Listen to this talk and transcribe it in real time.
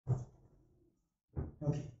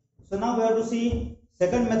So now we have to see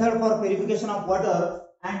second method for purification of water,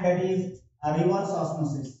 and that is reverse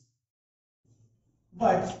osmosis.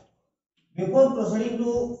 But before proceeding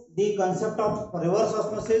to the concept of reverse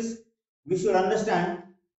osmosis, we should understand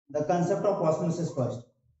the concept of osmosis first.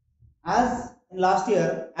 As in last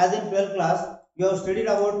year, as in 12th class, you have studied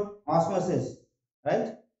about osmosis,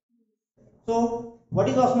 right? So, what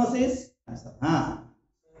is osmosis? The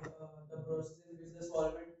process in which the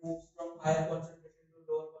solvent moves from higher concentration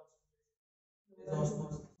to lower concentration is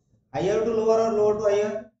osmosis. Higher to lower or lower to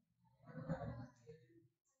higher?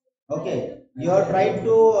 Okay, you have tried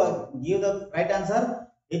to give the right answer.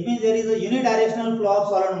 It means there is a unidirectional flow of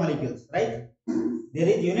solid molecules, right? There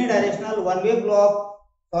is unidirectional one-way flow of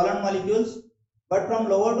solid molecules, but from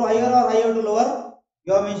lower to higher or higher to lower.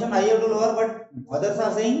 You have mentioned higher to lower, but others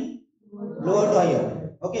are saying lower to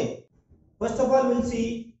higher. Okay. First of all, we'll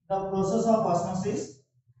see the process of osmosis.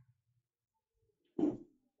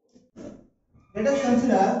 Let us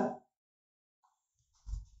consider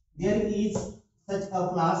there is such a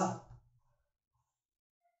flask.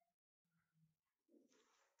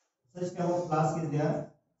 Such type of flask is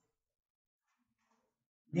there.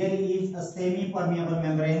 There is a semi-permeable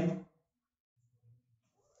membrane.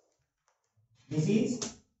 This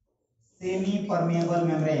is semi-permeable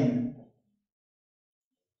membrane.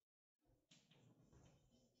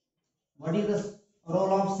 What is the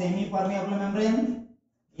role of semi-permeable membrane?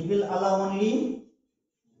 It will allow only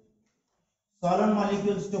solid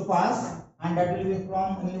molecules to pass, and that will be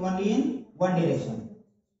from only in one direction,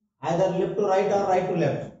 either left to right or right to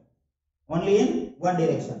left, only in one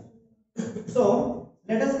direction. So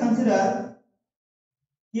let us consider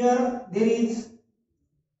here there is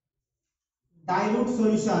dilute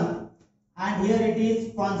solution and here it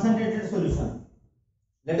is concentrated solution.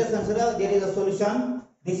 Let us consider there is a solution,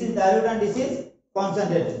 this is dilute and this is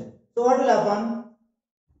concentrated. So what will happen?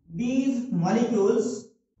 These molecules,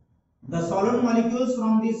 the solid molecules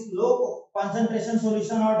from this low concentration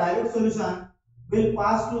solution or dilute solution will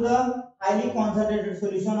pass to the highly concentrated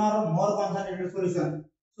solution or more concentrated solution.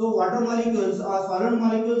 So water molecules or solid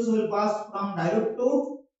molecules will pass from dilute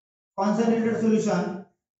to concentrated solution.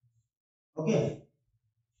 Okay.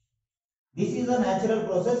 This is a natural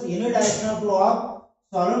process, unidirectional flow of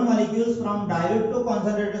solid molecules from dilute to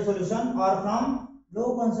concentrated solution or from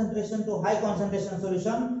low concentration to high concentration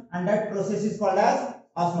solution, and that process is called as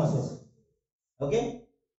osmosis. Okay.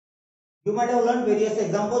 You might have learned various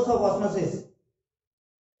examples of osmosis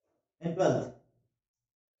in 12th.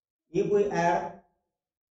 If we add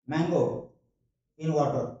mango in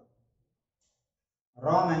water,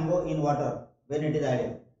 raw mango in water, when it is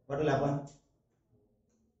added, what will happen?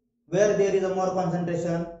 Where there is a more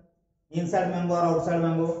concentration, inside mango or outside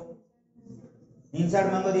mango?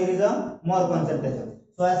 Inside mango there is a more concentration.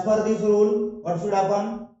 So as per this rule, what should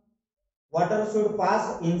happen? Water should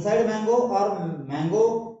pass inside mango or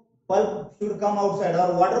mango pulp should come outside,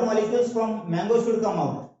 or water molecules from mango should come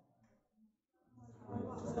out.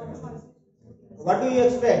 What do you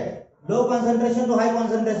expect? Low concentration to high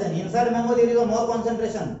concentration. Inside mango there is a more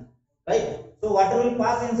concentration, right? So water will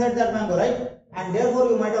pass inside that mango, right? And therefore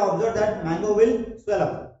you might have observed that mango will swell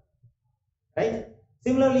up, right?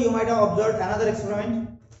 Similarly, you might have observed another experiment,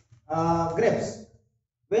 grapes.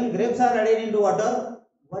 When grapes are added into water,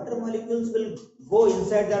 water molecules will go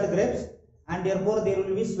inside that grapes, and therefore there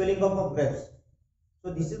will be swelling up of grapes.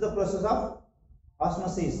 So this is the process of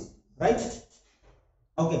osmosis, right?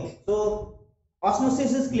 Okay, so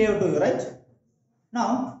osmosis is clear to you, right?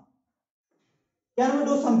 Now, can we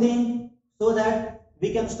do something so that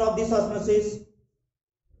we can stop this osmosis?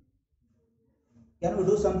 Can we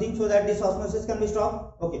do something so that this osmosis can be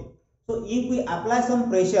stopped? Okay, so if we apply some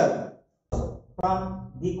pressure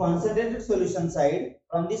from the concentrated solution side,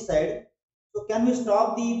 from this side, so can we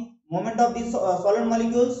stop the movement of these solid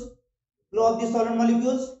molecules, flow of these solid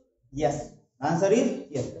molecules? Yes, the answer is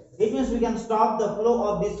yes. It means we can stop the flow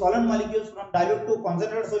of these solid molecules from dilute to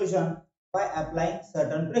concentrated solution by applying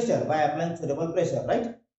certain pressure, by applying suitable pressure,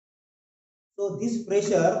 right? So this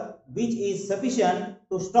pressure which is sufficient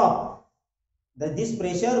to stop, this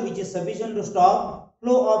pressure which is sufficient to stop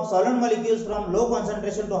flow of solid molecules from low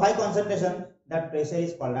concentration to high concentration, that pressure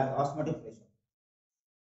is called as osmotic pressure.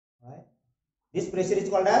 Right? This pressure is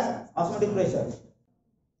called as osmotic pressure.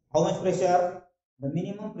 How much pressure? The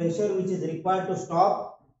minimum pressure which is required to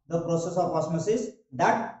stop the process of osmosis,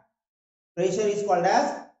 that pressure is called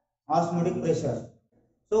as osmotic pressure.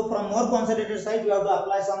 So from more concentrated side, you have to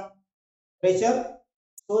apply some pressure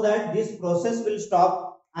so that this process will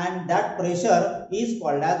stop, and that pressure is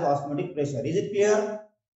called as osmotic pressure. Is it clear?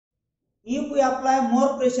 If we apply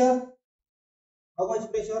more pressure, how much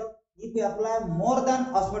pressure? if we apply more than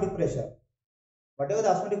osmotic pressure, whatever the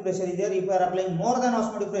osmotic pressure is there, if we are applying more than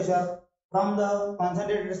osmotic pressure from the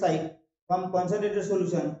concentrated site, from concentrated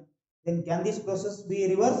solution, then can this process be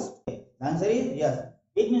reversed? The answer is yes.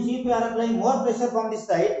 It means if we are applying more pressure from this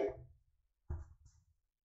side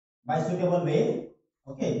by suitable way,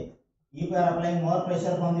 okay, if we are applying more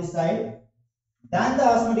pressure from this side than the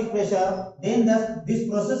osmotic pressure, then this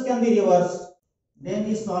process can be reversed. Then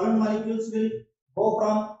the solvent molecules will go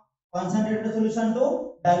from concentrated solution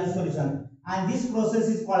to dilute solution, and this process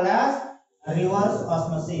is called as reverse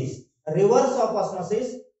osmosis. Reverse of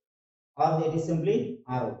osmosis, or it is simply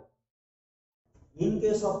RO. In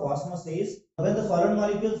case of osmosis, when the solvent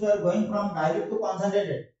molecules were going from dilute to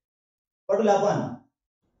concentrated, what will happen?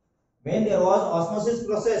 When there was osmosis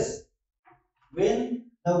process, when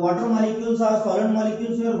the water molecules or solvent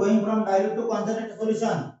molecules were going from dilute to concentrated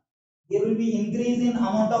solution, there will be increase in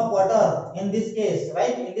amount of water in this case,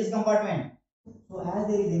 right, in this compartment. So as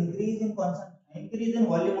there is increase in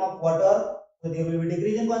volume of water, so there will be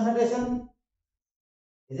decrease in concentration.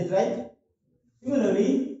 Is it right?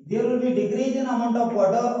 Similarly, there will be decrease in amount of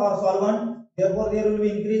water or solvent, therefore there will be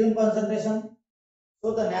increase in concentration.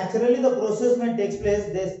 So naturally the process may take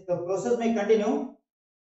place, the process may continue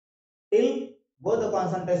till both the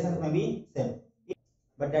concentrations may be same.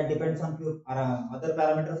 But that depends on few other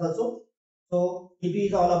parameters also. So it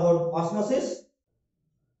is all about osmosis,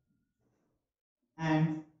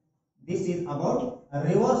 and this is about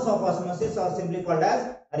reverse of osmosis, or simply called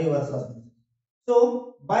as reverse osmosis.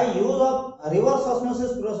 So by use of reverse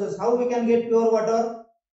osmosis process, how we can get pure water?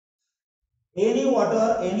 Any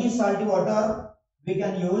water, any salty water we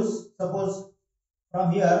can use. Suppose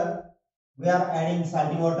from here we are adding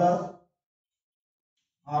salty water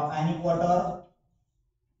or ionic water.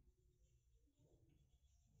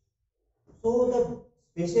 So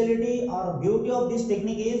the speciality or beauty of this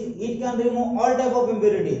technique is it can remove all type of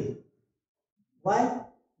impurities. Why?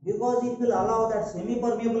 Because it will allow that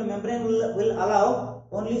semi-permeable membrane will allow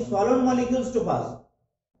only solid molecules to pass.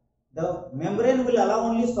 The membrane will allow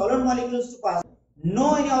only solid molecules to pass.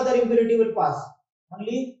 No any other impurity will pass.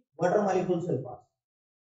 Only water molecules will pass.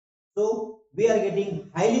 So we are getting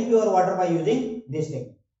highly pure water by using this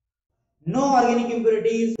technique. No organic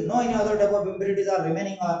impurities, no any other type of impurities are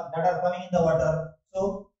remaining or that are coming in the water.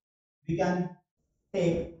 So we can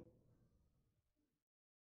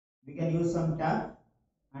use some tap,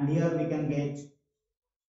 and here we can get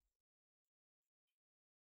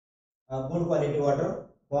good quality water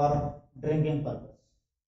for drinking purpose.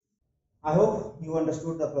 I hope you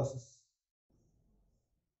understood the process.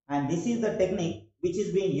 And this is the technique which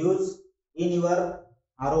is being used in your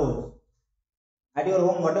ROs. At your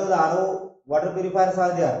home, whatever the RO water purifiers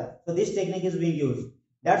are there, so this technique is being used.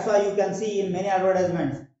 That's why you can see in many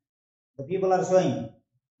advertisements, the people are showing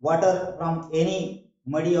water from any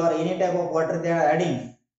muddy or any type of water they are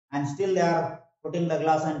adding, and still they are putting the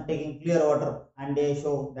glass and taking clear water, and they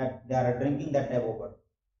show that they are drinking that type of water.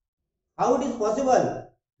 How it is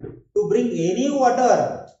possible to bring any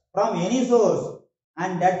water from any source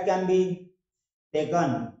and that can be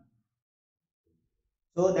taken?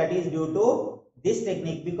 So that is due to this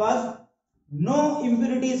technique, because no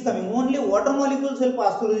impurity is coming, only water molecules will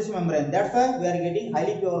pass through this membrane. That's why we are getting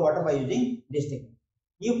highly pure water by using this technique.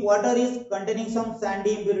 If water is containing some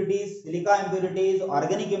sandy impurities, silica impurities,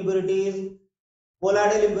 organic impurities,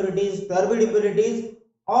 colloidal impurities, turbid impurities,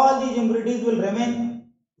 all these impurities will remain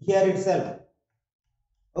here itself.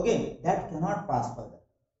 Okay, that cannot pass further.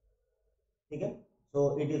 Okay,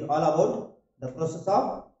 so it is all about the process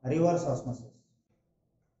of reverse osmosis.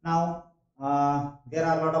 Now there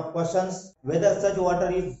are a lot of questions whether such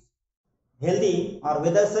water is healthy or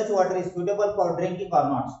whether such water is suitable for drinking or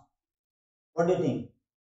not. What do you think?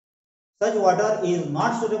 Such water is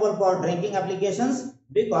not suitable for drinking applications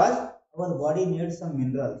because our body needs some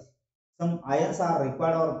minerals, some ions are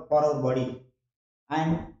required for our body,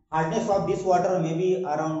 and hardness of this water may be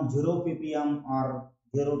around 0 ppm or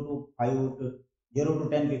 0 to 5 to 0 to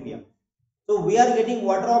 10 ppm. So we are getting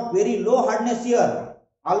water of very low hardness here,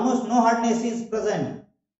 almost no hardness is present.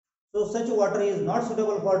 So such water is not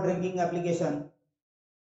suitable for drinking application.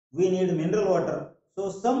 We need mineral water.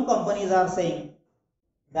 So some companies are saying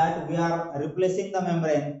that we are replacing the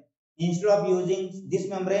membrane. Instead of using this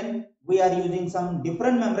membrane, we are using some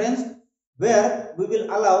different membranes where we will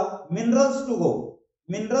allow minerals to go.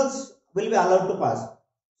 Minerals will be allowed to pass.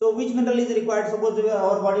 So which mineral is required? Suppose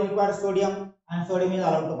our body requires sodium, and sodium is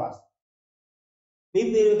allowed to pass.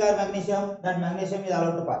 If we require magnesium, that magnesium is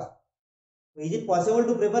allowed to pass. So is it possible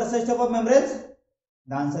to prepare such type of membranes?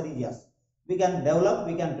 The answer is yes. We can develop,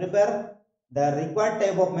 we can prepare the required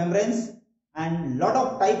type of membranes and lot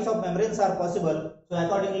of types of membranes are possible. So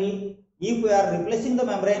accordingly, if we are replacing the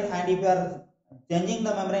membrane and if we are changing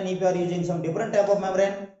the membrane, if we are using some different type of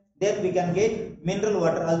membrane, then we can get mineral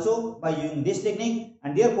water also by using this technique.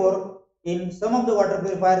 And therefore, in some of the water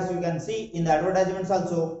purifiers, you can see in the advertisements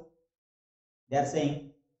also, they are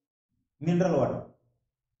saying mineral water.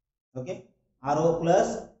 Okay, RO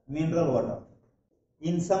plus mineral water.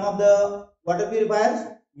 In some of the water purifiers,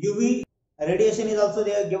 UV radiation is also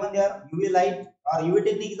there, given there. UV light or UV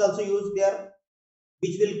technique is also used there,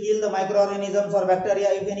 which will kill the microorganisms or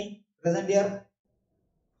bacteria if any present there.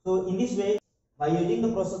 So in this way, by using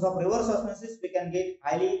the process of reverse osmosis, we can get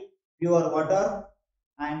highly pure water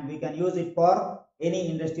and we can use it for any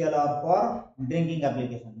industrial or for drinking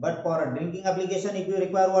application. But for a drinking application, if you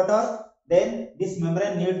require water, then this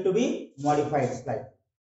membrane need to be modified slightly.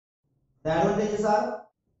 The advantages are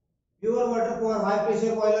pure water for high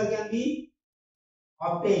pressure boiler can be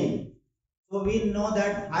obtained. So we know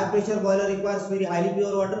that high pressure boiler requires very highly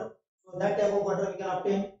pure water. So that type of water we can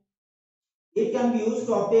obtain. It can be used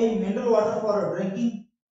to obtain mineral water for drinking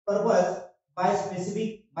purpose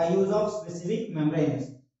by use of specific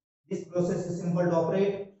membranes. This process is simple to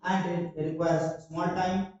operate and it requires small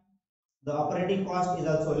time. The operating cost is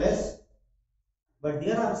also less. But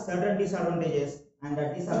there are certain disadvantages, and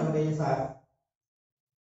the disadvantages are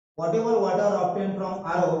whatever water obtained from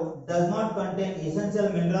RO does not contain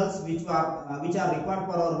essential minerals which are required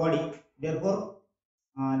for our body. Therefore,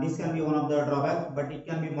 this can be one of the drawbacks, but it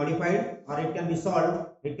can be modified or it can be solved.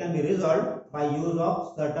 It can be resolved by use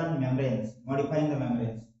of certain membranes, modifying the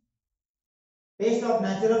membranes. Taste of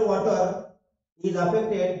natural water is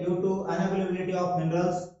affected due to unavailability of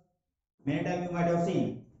minerals. Many times you might have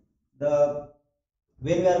seen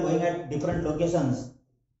when we are going at different locations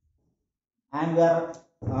and we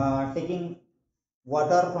are taking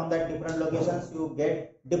water from that different locations, you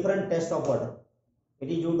get different taste of water. It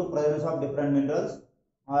is due to presence of different minerals,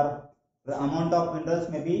 or the amount of minerals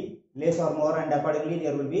may be less or more, and accordingly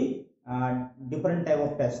there will be different type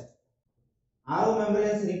of taste. RO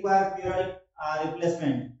membranes require periodic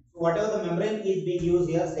replacement. So whatever the membrane is being used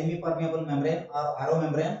here, semi-permeable membrane or RO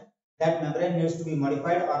membrane, that membrane needs to be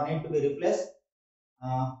modified or need to be replaced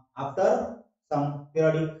after some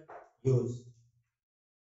periodic use.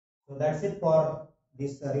 So that's it for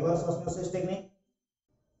this reverse osmosis technique.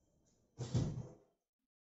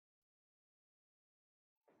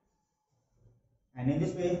 And in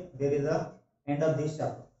this way, there is a end of this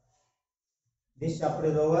chapter. This chapter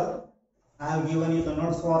is over. I have given you the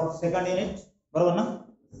notes for second unit. बरोबर ना?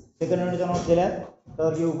 Second unit चा notes दिला.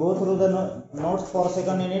 So you go through the notes for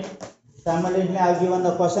second unit. Simultaneously, I have given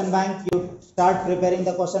the question bank. You start preparing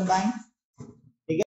the question bank.